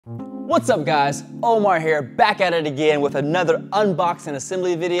What's up guys, Omar here, back at it again with another unboxing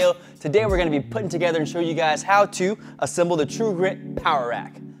assembly video. Today we're going to be putting together and show you guys how to assemble the True Grit Power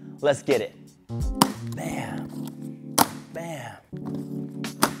Rack. Let's get it. Bam, bam,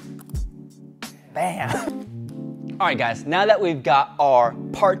 bam. Alright guys, now that we've got our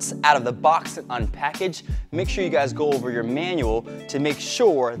parts out of the box and unpackaged, make sure you guys go over your manual to make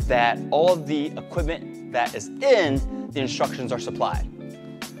sure that all of the equipment that is in the instructions are supplied.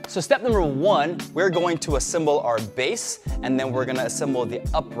 So step number one, we're going to assemble our base and then we're gonna assemble the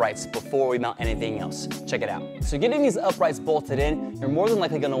uprights before we mount anything else. Check it out. So getting these uprights bolted in, you're more than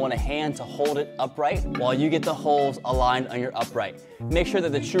likely gonna want a hand to hold it upright while you get the holes aligned on your upright. Make sure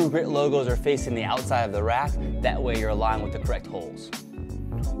that the True Grit logos are facing the outside of the rack, that way you're aligned with the correct holes.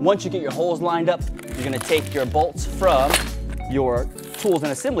 Once you get your holes lined up, you're gonna take your bolts from your tools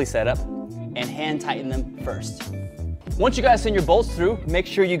and assembly setup and hand tighten them first. Once you guys send your bolts through, make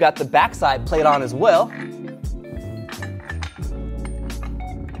sure you got the backside plate on as well. And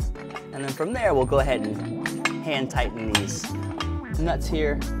then from there, we'll go ahead and hand tighten these nuts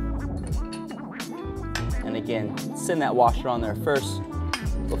here. And again, send that washer on there first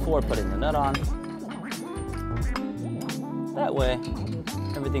before putting the nut on. That way,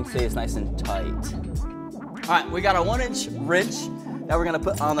 everything stays nice and tight. All right, we got a 1-inch wrench that we're gonna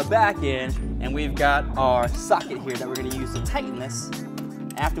put on the back end, and we've got our socket here that we're gonna use to tighten this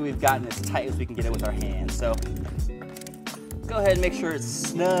after we've gotten it as tight as we can get it with our hands. So go ahead and make sure it's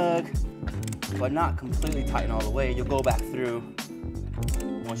snug, but not completely tighten all the way. You'll go back through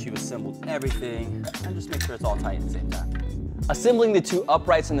once you've assembled everything and just make sure it's all tight at the same time. Assembling the two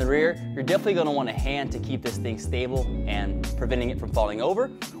uprights in the rear, you're definitely gonna want a hand to keep this thing stable and preventing it from falling over.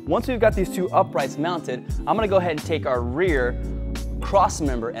 Once we've got these two uprights mounted, I'm gonna go ahead and take our rear cross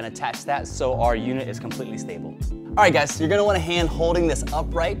member and attach that so our unit is completely stable. All right guys, so you're gonna want a hand holding this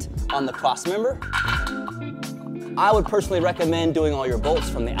upright on the cross member. I would personally recommend doing all your bolts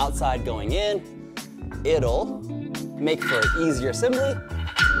from the outside going in. It'll make for an easier assembly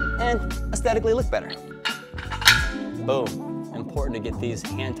and aesthetically look better. Boom. Important to get these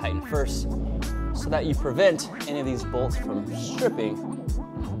hand tightened first so that you prevent any of these bolts from stripping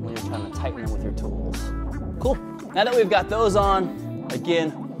when you're trying to tighten them with your tools. Cool. Now that we've got those on,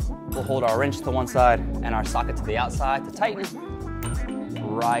 again, we'll hold our wrench to one side and our socket to the outside to tighten.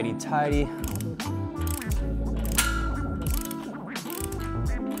 Righty-tighty.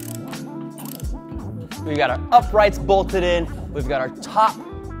 We've got our uprights bolted in. We've got our top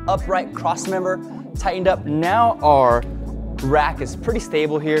upright cross member tightened up. Now our rack is pretty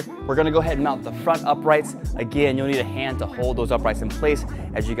stable here. We're gonna go ahead and mount the front uprights. Again, you'll need a hand to hold those uprights in place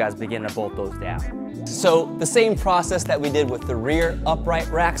as you guys begin to bolt those down. So the same process that we did with the rear upright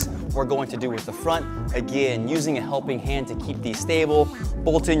racks, we're going to do with the front. Again, using a helping hand to keep these stable,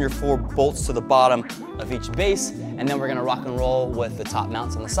 bolt in your 4 bolts to the bottom of each base, and then we're gonna rock and roll with the top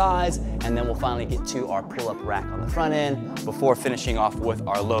mounts on the sides, and then we'll finally get to our pull-up rack on the front end before finishing off with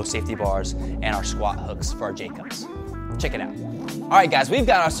our low safety bars and our squat hooks for our J-cups. Check it out. All right guys, we've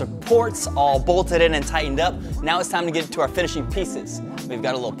got our supports all bolted in and tightened up. Now it's time to get to our finishing pieces. We've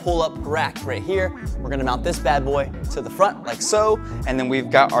got a little pull-up rack right here. We're gonna mount this bad boy to the front like so, and then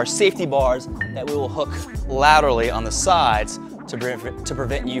we've got our safety bars that we will hook laterally on the sides to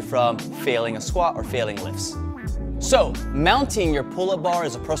prevent you from failing a squat or failing lifts. So, mounting your pull-up bar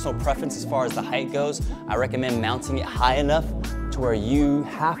is a personal preference as far as the height goes. I recommend mounting it high enough to where you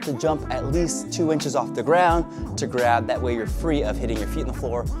have to jump at least 2 inches off the ground to grab. That way you're free of hitting your feet on the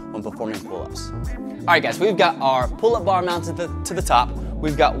floor when performing pull-ups. All right guys, we've got our pull-up bar mounted to the top.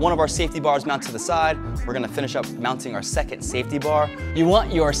 We've got one of our safety bars mounted to the side. We're gonna finish up mounting our second safety bar. You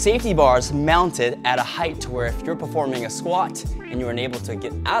want your safety bars mounted at a height to where if you're performing a squat and you're unable to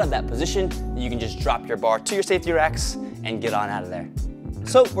get out of that position, you can just drop your bar to your safety racks and get on out of there.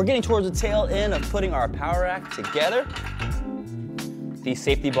 So we're getting towards the tail end of putting our power rack together. These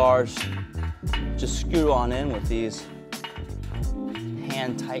safety bars just screw on in with these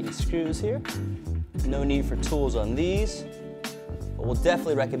hand tightened screws here. No need for tools on these, but we'll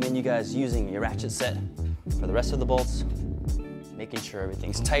definitely recommend you guys using your ratchet set for the rest of the bolts, making sure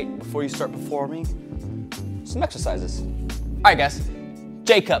everything's tight before you start performing some exercises. All right guys,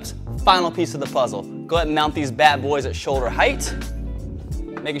 J-cups, final piece of the puzzle. Go ahead and mount these bad boys at shoulder height,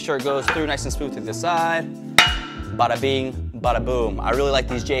 making sure it goes through nice and smooth to the side. Bada bing, bada boom. I really like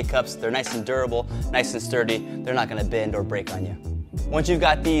these J-cups. They're nice and durable, nice and sturdy. They're not gonna bend or break on you. Once you've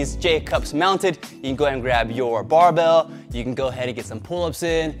got these J-cups mounted, you can go ahead and grab your barbell. You can go ahead and get some pull-ups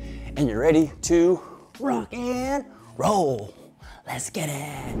in, and you're ready to rock and roll. Let's get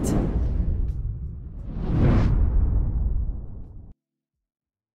it.